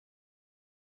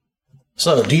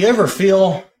So, do you ever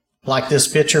feel like this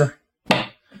picture?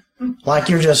 Like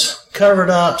you're just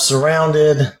covered up,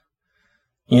 surrounded,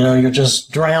 you're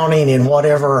just drowning in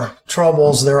whatever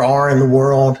troubles there are in the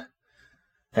world.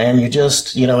 And you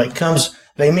just,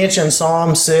 they mention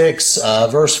Psalm 6,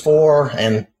 verse 4,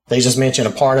 and they just mention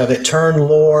a part of it. Turn,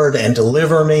 Lord, and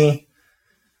deliver me.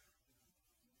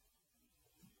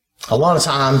 A lot of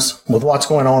times with what's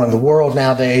going on in the world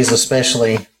nowadays,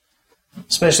 especially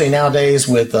nowadays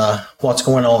with what's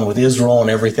going on with Israel and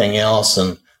everything else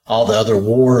and all the other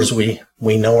wars we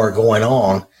know are going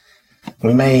on,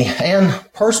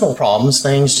 and personal problems,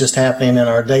 things just happening in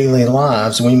our daily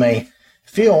lives, we may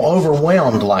feel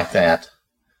overwhelmed like that.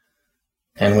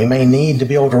 And we may need to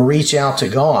be able to reach out to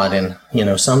God. And,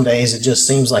 some days it just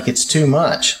seems like it's too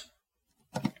much.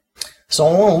 So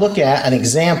I want to look at an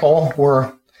example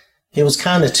where it was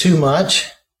kind of too much.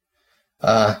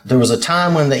 There was a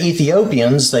time when the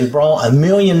Ethiopians, they brought 1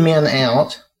 million men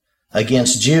out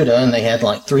against Judah, and they had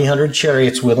like 300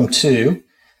 chariots with them too.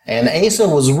 And Asa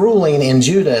was ruling in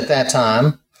Judah at that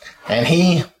time, and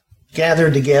he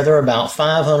gathered together about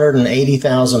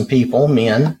 580,000 people,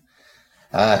 men,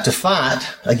 to fight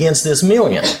against this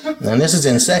million. And this is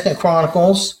in 2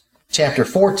 Chronicles chapter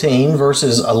 14,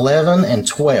 verses 11 and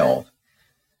 12.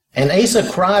 And Asa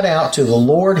cried out to the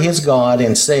Lord his God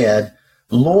and said,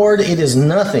 Lord, it is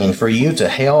nothing for you to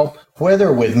help,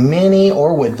 whether with many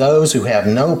or with those who have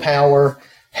no power.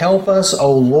 Help us,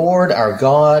 O Lord our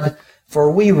God, for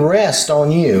we rest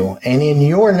on you, and in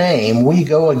your name we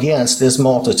go against this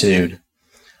multitude.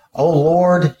 O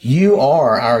Lord, you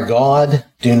are our God.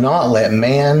 Do not let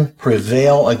man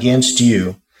prevail against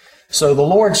you. So the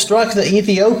Lord struck the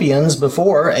Ethiopians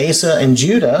before Asa and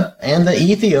Judah, and the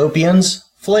Ethiopians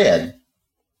fled.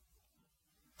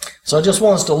 So I just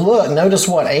want us to notice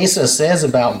what Asa says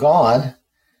about God.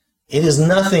 It is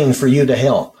nothing for you to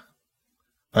help.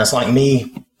 That's like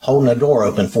me holding a door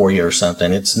open for you or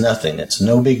something. It's nothing. It's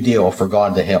no big deal for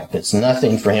God to help. It's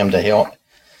nothing for him to help.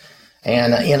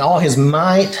 And in all his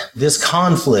might, this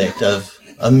conflict of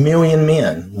 1 million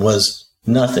men was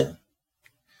nothing.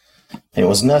 It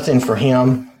was nothing for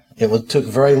him. It took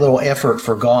very little effort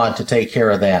for God to take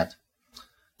care of that.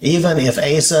 Even if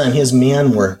Asa and his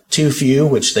men were too few,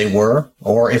 which they were,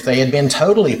 or if they had been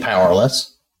totally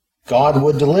powerless, God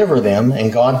would deliver them,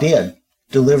 and God did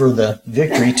deliver the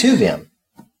victory to them.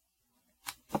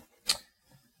 I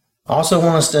also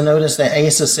want us to notice that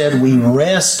Asa said, we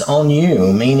rest on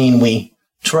you, meaning we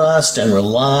trust and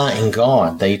rely in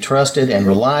God. They trusted and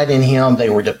relied in him. They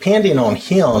were depending on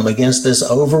him against this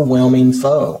overwhelming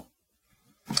foe.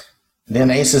 Then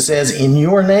Asa says, in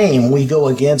your name we go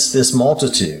against this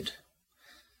multitude.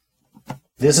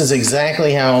 This is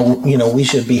exactly how, we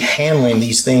should be handling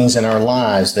these things in our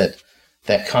lives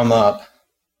that come up.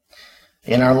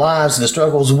 In our lives, the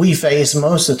struggles we face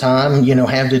most of the time,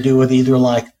 have to do with either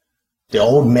like the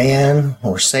old man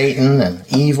or Satan and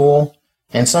evil.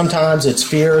 And sometimes it's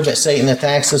fear that Satan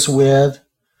attacks us with.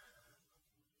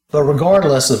 But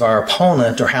regardless of our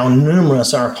opponent or how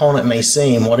numerous our opponent may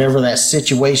seem, whatever that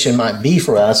situation might be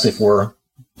for us, if we're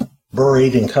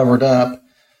buried and covered up,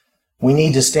 we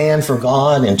need to stand for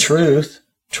God in truth,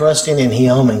 trusting in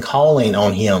him and calling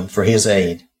on him for his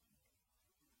aid.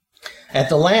 At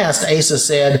the last, Asa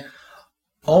said,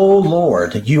 O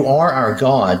Lord, you are our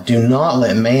God. Do not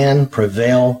let man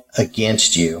prevail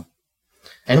against you.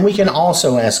 And we can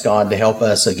also ask God to help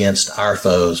us against our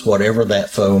foes, whatever that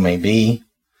foe may be.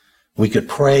 We could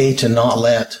pray to not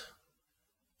let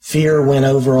fear win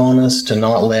over on us, to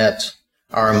not let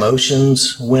our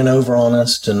emotions win over on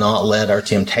us, to not let our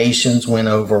temptations win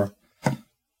over.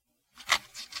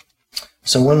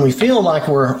 So when we feel like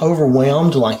we're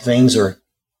overwhelmed, like things are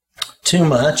too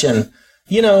much, and,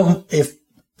 if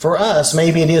for us,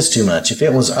 maybe it is too much. If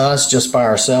it was us just by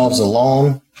ourselves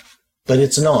alone, but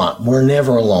it's not. We're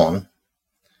never alone.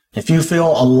 If you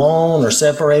feel alone or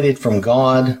separated from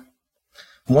God,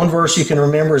 one verse you can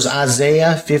remember is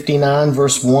Isaiah 59,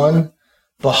 verse 1.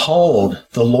 Behold,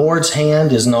 the Lord's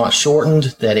hand is not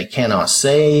shortened that it cannot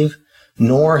save,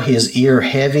 nor his ear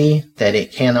heavy that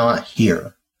it cannot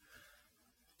hear.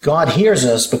 God hears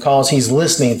us because he's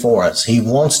listening for us. He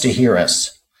wants to hear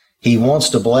us. He wants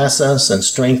to bless us and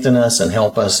strengthen us and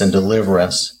help us and deliver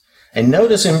us. And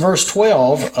notice in verse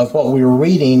 12 of what we were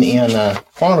reading in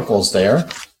Chronicles there,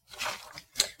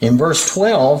 in verse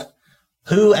 12,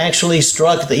 who actually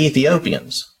struck the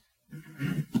Ethiopians?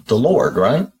 The Lord,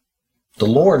 right? The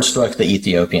Lord struck the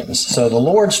Ethiopians. So the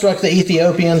Lord struck the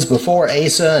Ethiopians before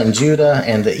Asa and Judah,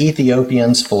 and the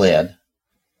Ethiopians fled.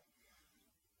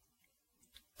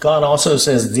 God also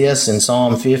says this in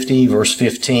Psalm 50, verse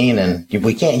 15, and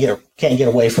we can't get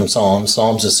away from Psalms.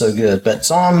 Psalms is so good. But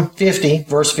Psalm 50,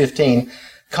 verse 15,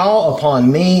 call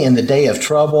upon me in the day of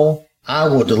trouble. I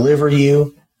will deliver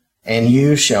you, and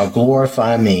you shall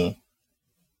glorify me.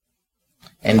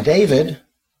 And David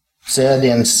said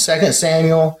in 2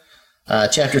 Samuel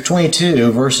chapter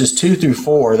 22, verses 2 through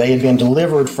 4, they had been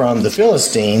delivered from the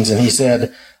Philistines, and he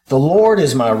said, the Lord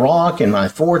is my rock and my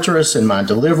fortress and my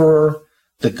deliverer,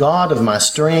 the God of my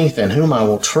strength in whom I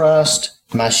will trust,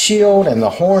 my shield and the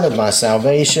horn of my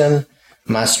salvation,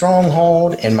 my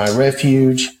stronghold and my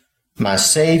refuge, my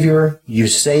Savior, you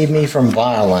save me from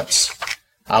violence.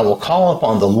 I will call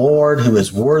upon the Lord who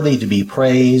is worthy to be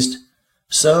praised.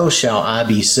 So shall I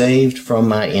be saved from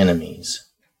my enemies.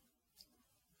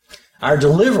 Our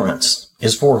deliverance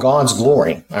is for God's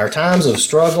glory. Our times of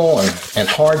struggle and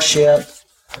hardship,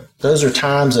 those are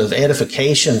times of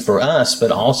edification for us,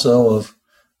 but also of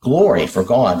glory for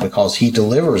God, because he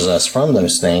delivers us from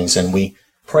those things, and we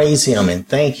praise him and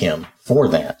thank him for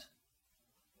that.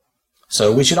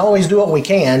 So we should always do what we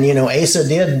can. Asa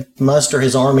did muster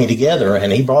his army together,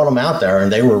 and he brought them out there,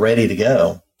 and they were ready to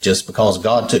go. Just because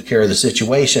God took care of the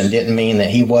situation didn't mean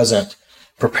that he wasn't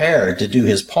prepared to do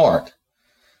his part.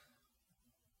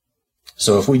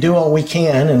 So if we do what we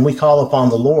can and we call upon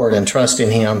the Lord and trust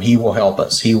in him, he will help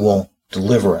us. He will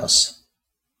deliver us.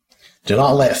 Do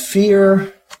not let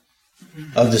fear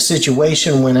of the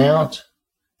situation win out.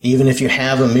 Even if you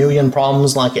have a million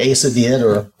problems like Asa did,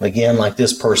 or again, like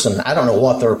this person, I don't know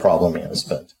what their problem is,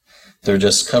 but they're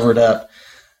just covered up.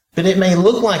 But it may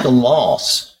look like a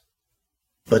loss,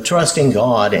 but trust in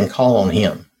God and call on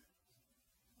him.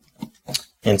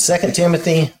 In 2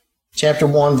 Timothy chapter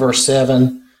 1, verse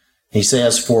 7, he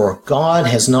says, for God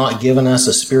has not given us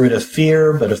a spirit of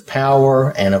fear, but of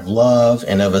power and of love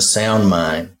and of a sound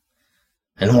mind.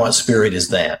 And what spirit is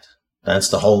that? That's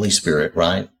the Holy Spirit,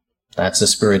 right? That's the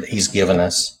spirit he's given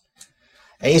us.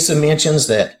 Asa mentions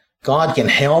that God can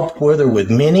help whether with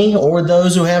many or with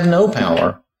those who have no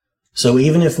power. So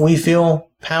even if we feel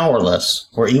powerless,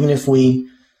 or even if we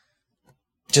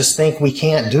just think we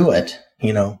can't do it,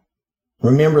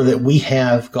 remember that we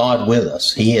have God with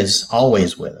us. He is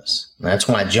always with us. And that's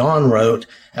why John wrote,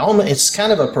 it's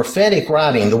kind of a prophetic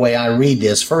writing the way I read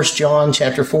this. 1 John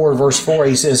chapter 4, verse 4,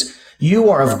 he says,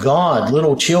 you are of God,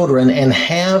 little children, and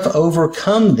have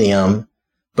overcome them,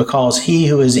 because he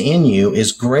who is in you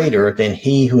is greater than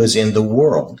he who is in the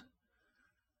world.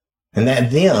 And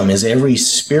that them is every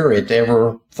spirit,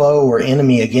 every foe or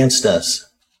enemy against us.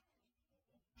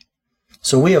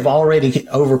 So we have already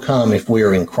overcome if we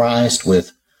are in Christ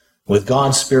with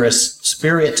God's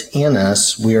Spirit in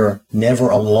us. We are never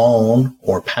alone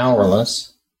or powerless.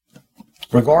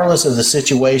 Regardless of the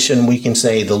situation, we can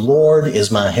say, the Lord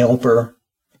is my helper.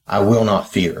 I will not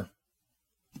fear.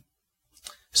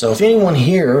 So if anyone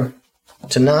here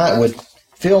tonight would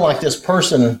feel like this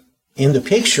person in the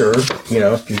picture,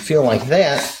 if you feel like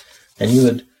that, and you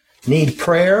would need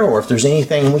prayer, or if there's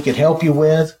anything we could help you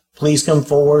with, please come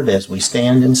forward as we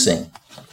stand and sing.